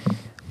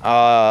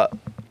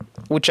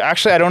 Which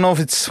actually, I don't know if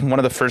it's one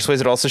of the first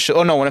ways it also shows.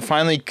 Oh no, when it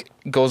finally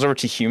goes over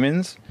to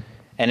humans,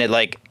 and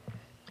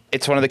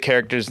it's one of the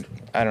characters.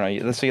 I don't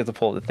know. Let's see, you have to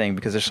pull up the thing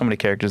because there's so many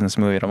characters in this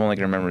movie, and I'm only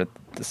gonna remember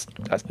this.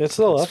 It's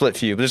still up. Split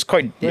few, but there's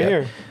quite. Right yeah.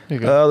 here. There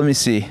you go. Let me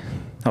see.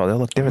 Oh, they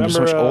look different.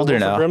 They're so much older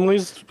now.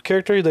 Brimley's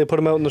character, they put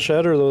him out in the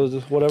shed or those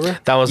whatever.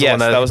 that was the Yes, one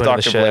that was put in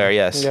the Dr. shed. Blair.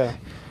 Yes. Yeah.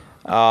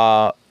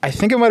 I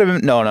think it might have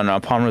been no.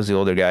 Palmer was the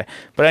older guy.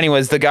 But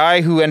anyways, the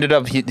guy who ended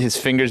up his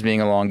fingers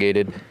being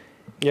elongated,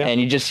 Yeah. and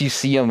you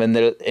see him, and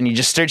he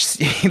just starts.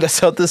 He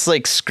lets out this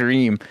like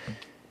scream,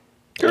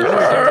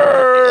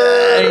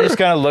 and he just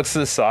kind of looks to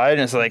the side,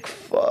 and it's like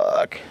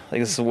fuck,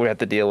 like this is what we have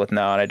to deal with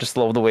now. And I just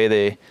love the way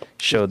they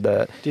showed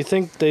that. Do you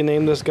think they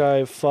named this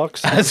guy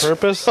Fucks on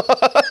purpose?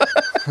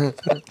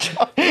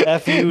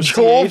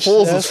 Joel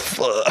Foles F-U-C-H-S.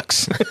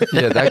 fucks.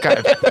 Yeah, that guy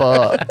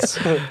fucks.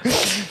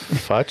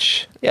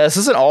 Futch. Yeah, this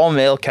is an all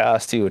male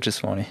cast too, which is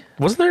funny.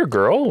 Wasn't there a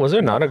girl? Was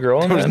there not a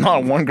girl in There's that?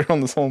 not one girl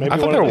in this whole movie. I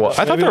thought one there of the- was.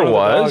 I thought maybe there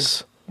one of the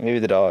was. Maybe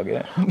the dog.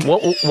 Yeah.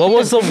 What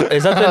was the?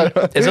 Is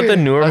that the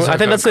newer? I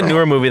think that's the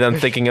newer movie that I'm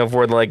thinking of,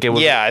 where like it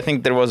was. Yeah, I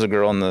think there was a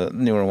girl in the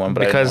newer one,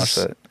 but I didn't watch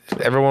Because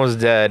that. everyone was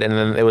dead, and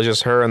then it was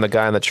just her and the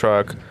guy in the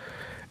truck,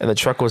 and the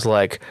truck was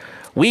like,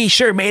 "We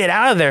sure made it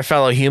out of there,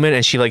 fellow human,"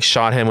 and she like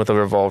shot him with a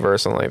revolver or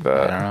something like I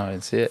that. don't know. I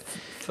didn't see it.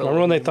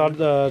 Remember when they thought,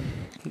 what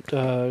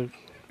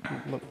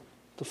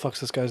the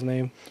fuck's this guy's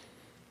name?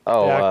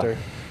 Oh, The actor.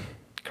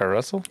 Kurt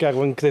Russell? Yeah,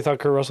 when they thought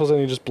Kurt Russell's in,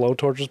 he just blow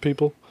torches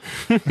people.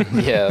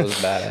 Yeah, it was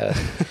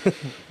badass.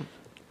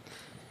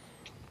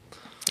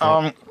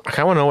 I kind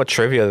of want to know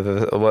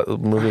what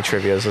movie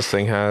trivia this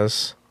thing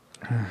has.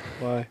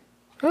 Why?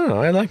 I don't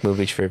know. I like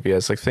movie trivia.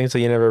 It's like things that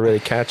you never really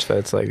catch.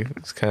 That's like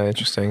it's kind of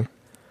interesting.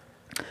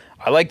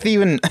 I like the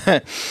even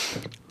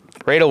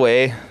right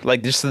away,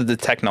 like just the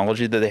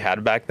technology that they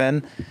had back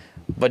then,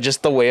 but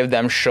just the way of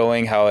them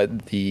showing how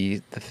the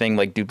thing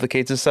like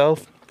duplicates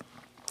itself,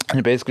 and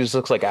it basically just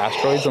looks like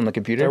asteroids on the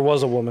computer. There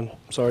was a woman.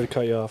 Sorry to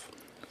cut you off.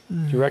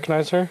 Do you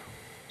recognize her?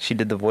 She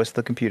did the voice of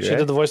the computer. She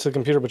did the voice of the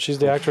computer, but she's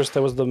the actress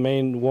that was the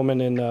main woman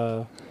in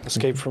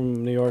Escape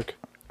from New York.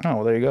 Oh,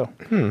 well, there you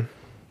go.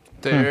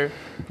 There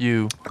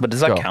you But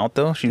does that Go. count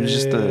though? She was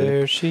just the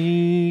There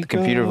she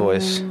computer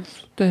goes.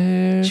 voice.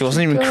 there She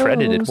wasn't even goes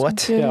credited.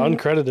 What? again. Yeah,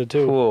 uncredited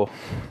too. Cool.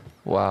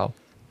 Wow.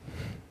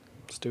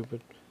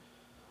 Stupid.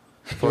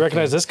 You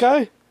recognize this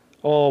guy?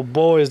 Oh,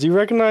 boys, do you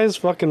recognize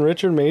fucking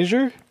Richard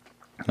Major?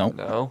 Nope.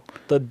 No.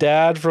 The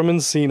dad from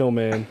Encino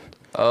Man.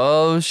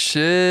 Oh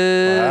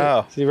shit.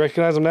 Wow. Do you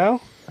recognize him now?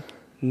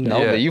 No,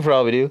 Yeah. but you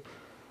probably do.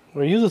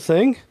 Were you the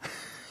thing?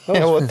 That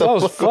Yeah, was, what the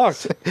that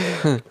was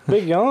fucked.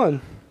 Big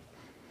yawn.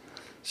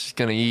 She's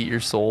gonna eat your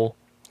soul.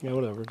 Yeah,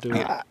 whatever. Do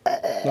it.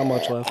 Not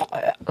much left.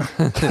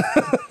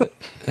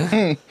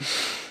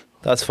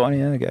 That's funny,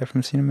 yeah, the guy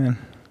from Cena Man.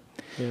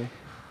 Yeah.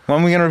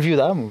 When are we gonna review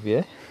that movie,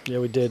 eh? Yeah,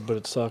 we did, but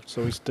it sucked,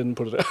 so we just didn't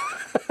put it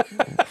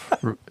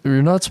out.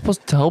 You're not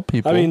supposed to tell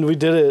people. I mean, we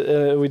did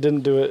it. We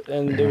didn't do it,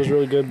 and it was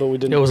really good, but we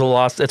didn't. It was a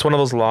lost. It's one of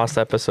those lost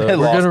episodes. we're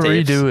Lost gonna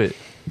tapes. redo it.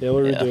 Yeah,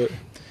 we'll Yeah. redo it.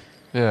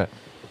 Yeah.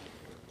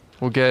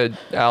 We'll get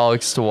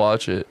Alex to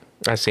watch it.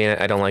 I've seen it.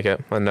 I don't like it.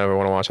 I never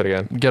want to watch it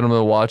again. Get him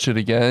to watch it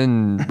again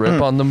and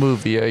rip on the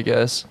movie, I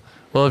guess.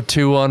 We'll have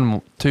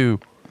 2-on-2.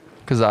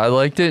 Because I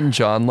liked it and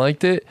John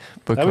liked it,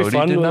 but That'd Cody be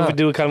fun did if we not.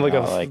 do kind of like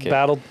I a like it.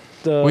 battle.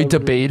 We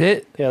debate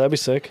it. Yeah, that'd be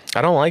sick.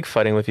 I don't like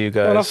fighting with you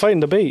No, not guys.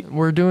 fighting, debate.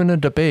 We're doing a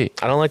debate.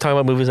 I don't like talking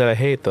about movies that I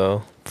hate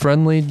though.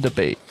 Friendly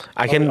debate.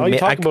 I can. All you I,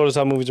 talk about is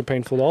how movies are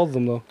painful. All of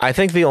them, though. I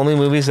think the only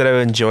movies that I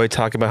would enjoy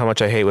talking about how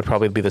much I hate would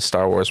probably be the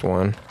Star Wars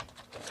one.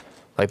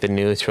 Like the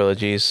new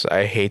trilogies.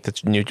 I hate the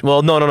new.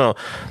 Well, no.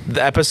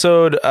 The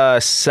episode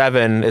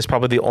 7 is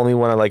probably the only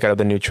one I like out of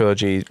the new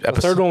trilogy. The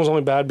third one was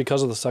only bad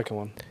because of the second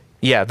one.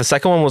 Yeah, the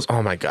second one was.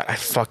 Oh my god, I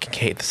fucking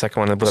hate the second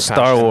one. With a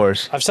Star passion.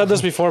 Wars. I've said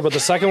this before, but the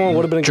second one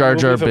would have been a Jar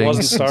good Jar movie if it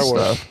wasn't Binks Star and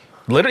Wars. stuff.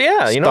 Literally,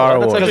 yeah. You know Star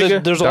that's Wars. actually Because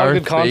good. there's a lot of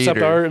Darth good concept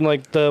Vader. art and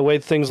like the way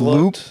things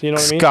Luke looked. You know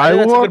what I mean? Skywalker. Yeah,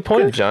 that's a good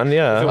point, John.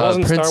 Yeah. If it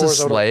wasn't Star Princess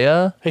Wars, I would've-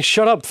 Leia, Hey,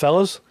 shut up,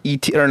 fellas.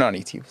 E.T. or not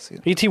E.T.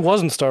 E.T.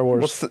 wasn't Star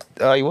Wars. What's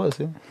the? He was.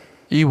 Yeah.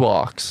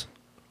 Ewoks.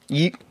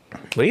 E.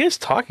 What are you guys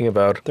talking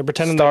about? They're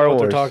pretending Star they know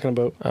what Wars. they're talking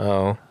about.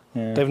 Oh,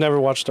 Yeah. They've never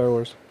watched Star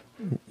Wars.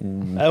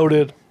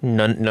 Outed.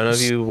 none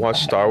of you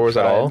watch Star Wars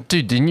at all.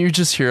 Dude, didn't you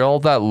just hear all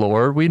that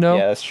lore we know?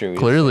 Yeah, that's true.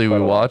 Clearly, we Quite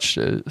a lot. watched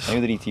it. I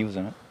knew that E.T. was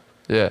in it.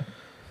 Yeah.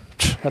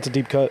 That's a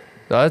deep cut.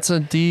 That's a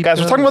deep.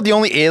 Guys, we're talking about the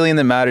only alien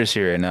that matters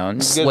here right now. And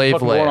you guys Slave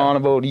fucking Leia. going on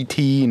about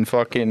E.T. and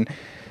fucking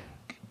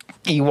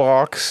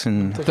Ewoks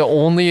and the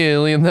only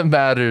alien that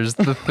matters,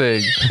 the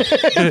thing.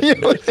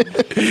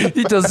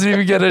 He doesn't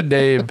even get a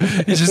name.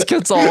 He just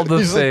gets all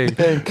the thing.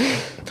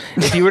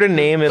 If you were to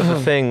name it the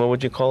thing, what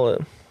would you call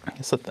it?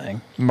 it's a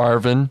thing.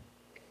 Marvin.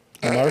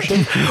 A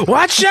Martian?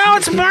 Watch out,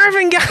 it's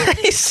Marvin,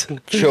 guys.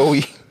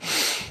 Joey.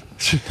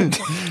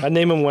 I'd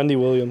name him Wendy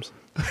Williams.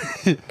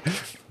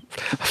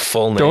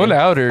 Full name. Don't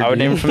out her. I would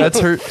name dude. him from That's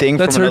her thing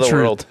That's from her another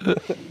truth. world.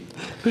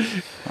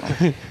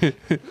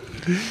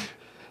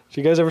 Did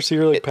you guys ever see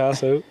her like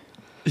pass out?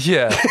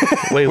 Yeah.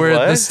 Wait, Wear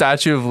what? the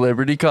Statue of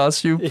Liberty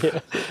costume. Yeah.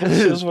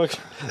 She was fucking-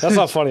 That's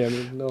not funny. I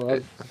mean, no.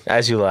 That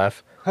As you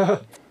laugh,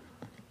 was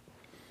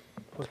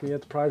me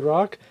at the Pride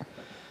Rock.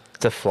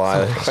 it's a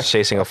fly. It's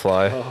chasing a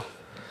fly. Oh.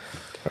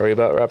 Are we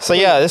about wrap? So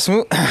yeah, this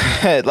movie,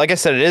 like I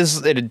said,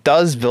 it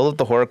does build up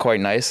the horror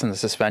quite nice and the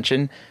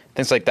suspension,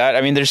 things like that.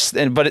 I mean,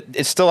 but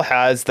it still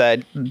has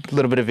that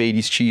little bit of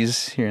 80s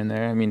cheese here and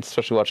there. I mean,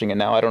 especially watching it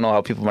now, I don't know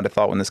how people might have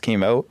thought when this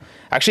came out.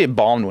 Actually, it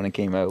bombed when it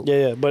came out.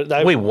 Yeah. But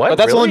I, Wait, what? But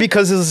that's Really? only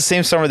because it was the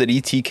same summer that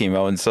E.T. came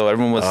out, and so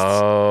everyone was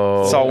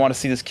Oh. so I want to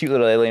see this cute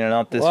little alien and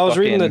not this. Well, I was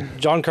reading fucking- that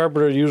John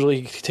Carpenter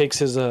usually takes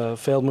his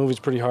failed movies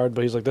pretty hard,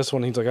 but he's like this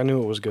one. He's like, I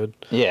knew it was good.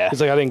 Yeah.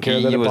 He's like, I didn't care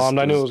He that it was- bombed.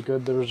 I knew it was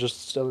good. There was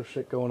just other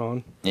shit going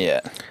on. Yeah.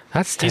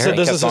 That's He terrible. said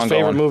this kept is his on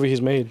favorite going. movie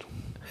he's made.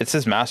 It's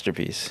his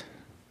masterpiece.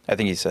 I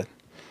think he said.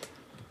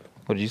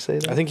 What did you say?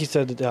 I think he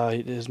said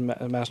his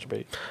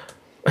masturbate.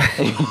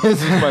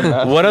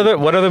 What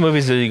other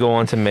movies did he go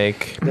on to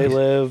make? They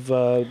Live,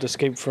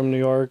 Escape from New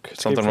York. Escape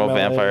Something from about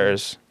LA.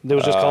 vampires. It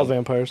was just called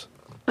Vampires.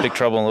 Big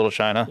Trouble in Little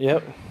China.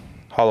 Yep.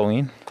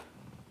 Halloween.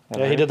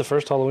 Yeah, he did the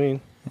first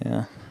Halloween.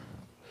 Yeah.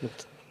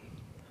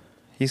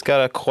 He's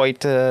got a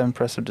quite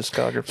impressive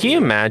discography. Can you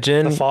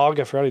imagine? The Fog.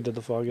 I forgot he did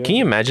the Fog. Yeah. Can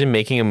you imagine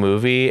making a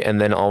movie and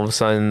then all of a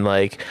sudden,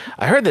 like,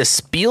 I heard the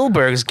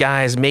Spielberg's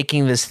guy is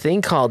making this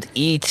thing called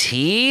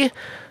E.T.?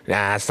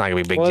 Nah, it's not gonna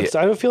be a big Well, deal.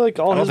 I feel like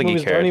all I don't his think he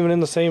movies cared. aren't even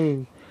in the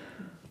same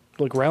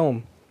like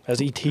realm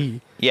as E.T.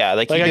 Yeah,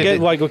 like, he Like I did get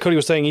it- like what Cody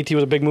was saying. E.T.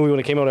 was a big movie when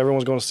it came out. Everyone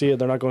was going to see it.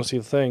 They're not going to see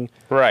the thing.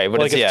 right,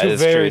 but like, it's, it's yeah, two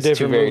it's very true. It's two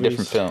different very movies.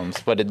 different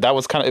films. But that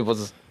was kind of, it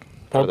was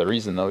part of the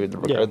reason though.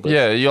 Regardless.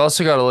 Yeah, you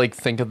also got to like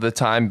think of the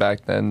time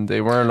back then.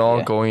 They weren't all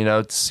Yeah. going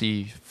out to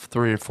see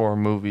 3 or 4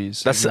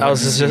 movies. That's- You I was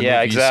went just- to the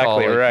Yeah, movies, saw,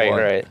 exactly. like, Right, one.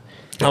 right.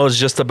 I was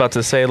just about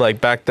to say,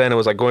 like, back then it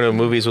was like going to the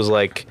movies was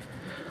like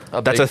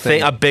that's big a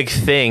thing, a big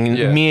thing.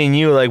 Yeah. Me and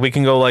you, like, we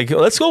can go like,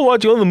 let's go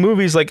watch all the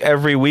movies like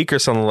every week or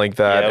something like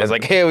that. Yeah, it was And-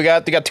 like, hey, we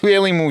got 2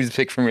 alien movies to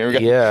pick from here. We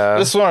got Yeah.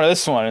 this one or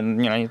this one,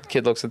 and your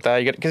kid looks at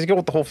that. You because you go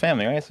with the whole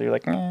family, right? So you're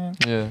like,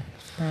 Yeah.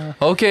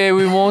 Okay,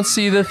 we won't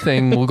see the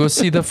thing. We'll go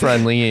see the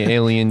friendly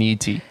alien E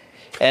ET.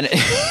 and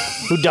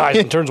Who dies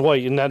and turns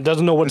white and that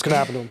doesn't know what's going to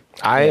happen to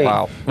him.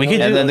 Wow. we could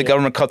and do, then the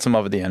government cuts him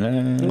off at the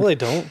end. No, they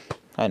don't.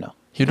 I know.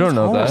 You don't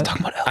know that.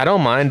 I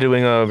don't mind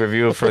doing a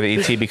review for the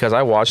ET because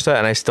I watched that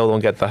and I still don't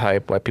get the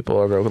hype why people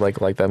are like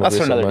that movie That's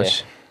for so another much.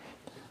 day.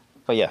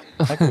 But yeah,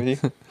 I agree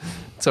with you.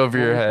 It's over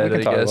your head,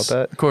 can I talk about guess.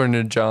 that. According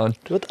to John.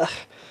 What the?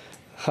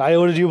 I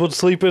ordered you about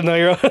sleeping. Now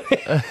you're.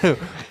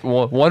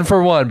 One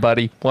for one,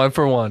 buddy. 1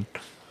 for 1.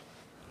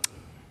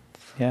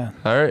 Yeah.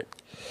 All right.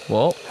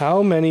 Well,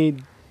 How many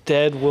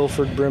dead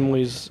Wilford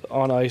Brimleys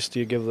on ice do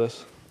you give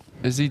this?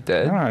 is he I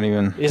dead? don't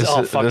even. Is, This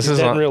oh is- fuck, this he's is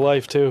dead on- in real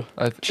life too.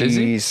 Is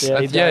he? Jeez. Yeah,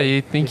 he Yeah, died.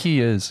 you think he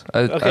is. I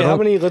Okay, how don't-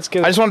 many? Let's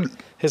get I just want.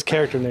 his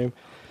character name.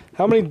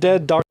 How many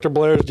dead Dr.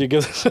 Blairs do you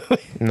give this?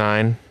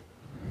 9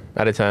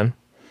 out of 10.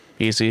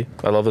 Easy.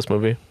 I love this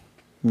movie.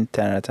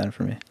 10 out of 10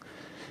 for me.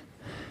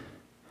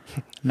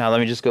 Now let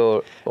me just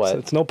go. What?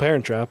 It's no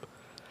Parent Trap.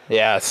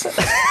 Yes.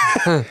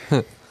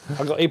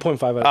 I'll go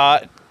 8.5 out of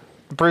 10.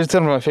 Brings to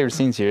one of my favorite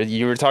scenes here.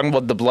 You were talking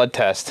about the blood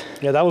test.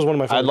 Yeah, that was one of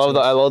my I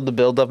favorite love the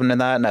build up into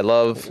that, and I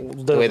love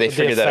the way they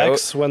figured that out.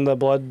 effects when the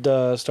blood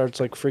starts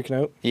like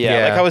freaking out. Yeah,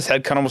 Yeah. like how his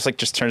head kind of almost like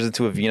just turns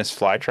into a Venus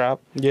flytrap.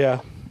 Yeah.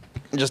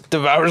 Just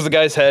devours the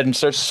guy's head and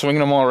starts swinging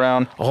them all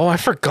around. Oh, I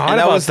forgot And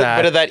that about was the that.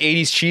 bit of that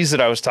 80s cheese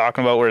that I was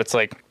talking about where it's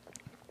like,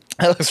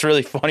 it looks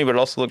really funny, but it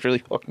also looks really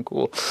fucking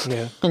cool.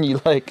 Yeah. And you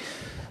like,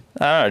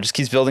 I don't know, it just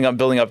keeps building up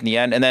in the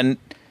end. And then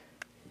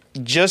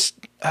just,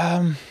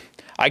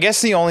 I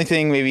guess the only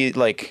thing maybe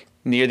like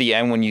near the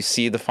end when you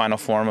see the final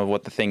form of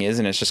what the thing is,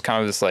 and it's just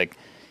kind of this like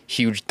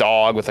huge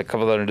dog with a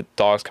couple other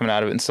dogs coming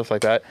out of it and stuff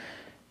like that.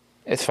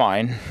 It's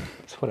fine.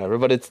 It's whatever.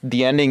 But it's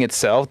the ending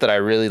itself that I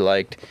really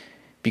liked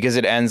because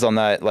it ends on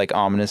that like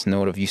ominous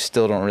note of you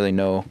still don't really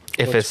know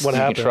if it's what you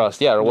can happened.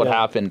 trust. Yeah, or what Yeah.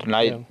 happened. And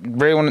I Yeah.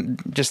 really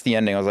want just the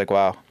ending. I was like,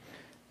 wow,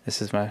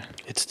 this is my,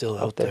 It's still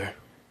out there.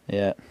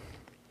 yeah.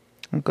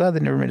 I'm glad they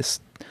never made a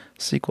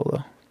sequel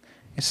though.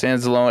 It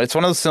stands alone. It's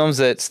one of those films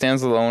that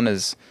stands alone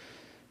as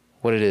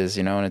what it is,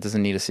 you know, and it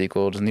doesn't need a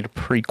sequel. It doesn't need a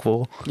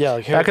prequel. Yeah,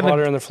 like Harry Back in the-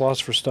 Potter and the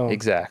Philosopher's Stone.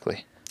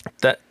 Exactly.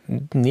 that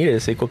needed a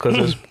sequel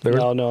because there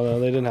was No,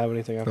 they didn't have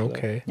anything after that.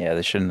 okay. Yeah,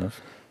 they shouldn't have.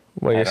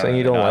 What you're saying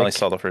you don't I only like?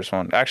 saw the first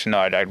one. Actually, no,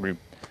 I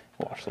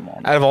re-watched them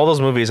all. Out of all those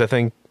movies, I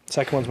think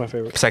Second one's my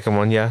favorite. second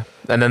one, yeah,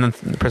 and then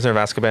the Prisoner of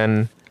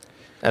Azkaban,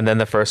 and then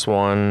the first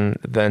one,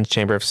 then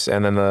Chamber of,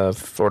 and then the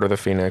Order of the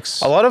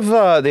Phoenix. A lot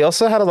of they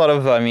also had a lot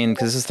of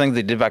because this thing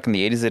they did back in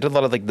the 80s. They did a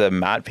lot of like the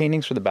matte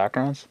paintings for the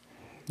backgrounds.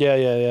 Yeah.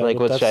 Like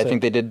but which that's I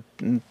think it. they did.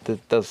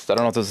 That's, I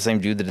don't know if it was the same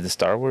dude that did the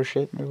Star Wars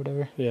shit or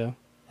whatever. Yeah.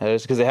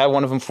 Because they had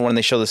one of them for when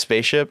they show the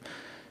spaceship.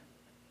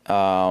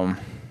 Going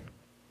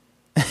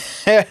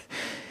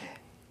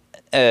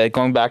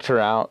back to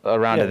around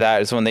Yeah. to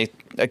that is when they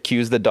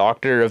accuse the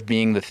doctor of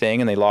being the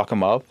thing and they lock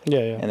him up.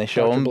 Yeah. And they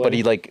show Dr. him, but Blair.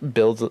 he like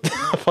builds a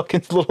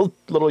fucking little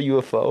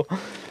UFO.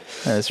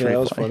 And it's Yeah, pretty that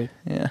was funny.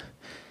 funny. Yeah.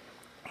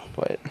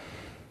 But What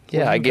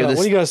yeah, do I you give got- this.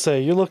 What do you guys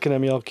say? You're looking at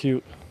me all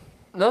cute.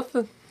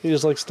 Nothing. You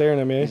just like staring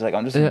at me. He's like,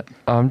 I'm just. Yeah,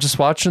 I'm just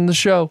watching the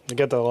show. I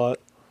get that a lot.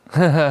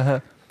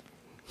 I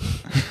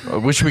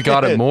wish we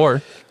got it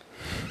more.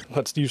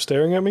 What's you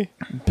staring at me?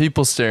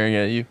 People staring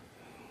at you,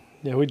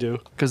 Yeah, we do.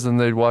 because then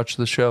they'd watch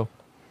the show.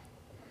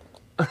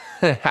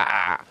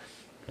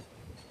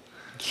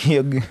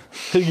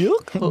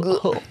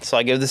 So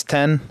I give this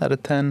 10 out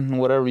of 10.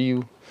 Whatever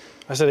you.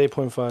 I said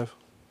 8.5.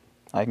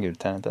 I can give it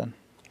 10 out of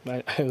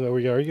 10. Are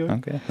we arguing?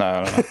 Okay. No,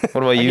 I don't know.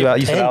 What about you?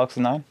 You said 10. Alex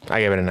a 9. I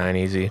gave it a 9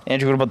 easy.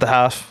 Andrew, what about the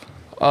half?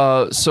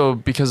 So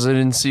because I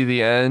didn't see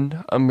the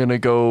end, I'm gonna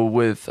go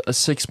with a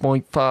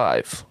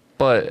 6.5.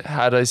 But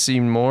had I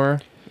seen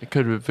more, it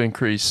could have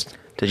increased.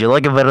 Did you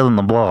like it better than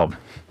the Blob?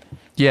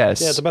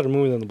 Yes, Yeah, it's a better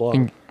movie than The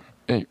Blob.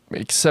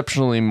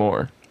 exceptionally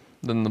more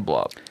than the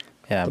Blob.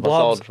 Yeah, The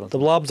but it's all-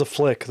 Blob's a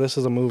flick. This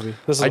is a movie.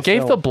 This is I a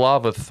gave film. the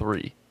Blob a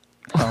 3.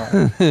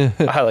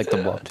 I like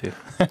the Blob too.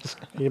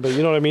 Yeah, but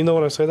you know what I mean though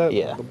when I say that?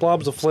 Yeah. The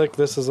Blob's a flick,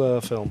 this is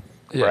a film.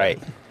 Yeah.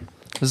 Right.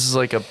 This is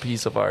like a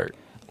piece of art.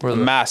 Where A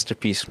the,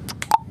 masterpiece.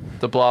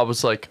 the Blob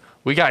was like,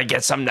 we gotta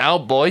get some now,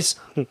 boys.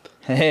 Buzz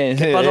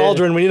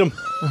Aldrin, we need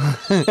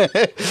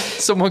him.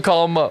 Someone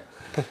call him up.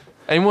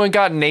 Anyone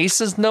got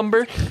Nace's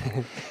number?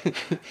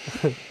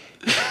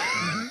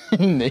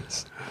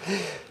 Nice.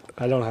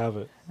 I don't have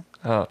it.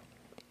 Oh.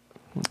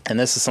 And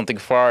this is something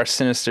far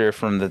sinister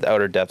from the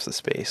outer depths of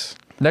space.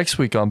 Next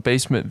week on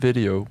Basement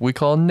Video, we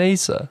call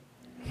NASA.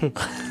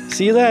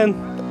 See you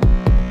then.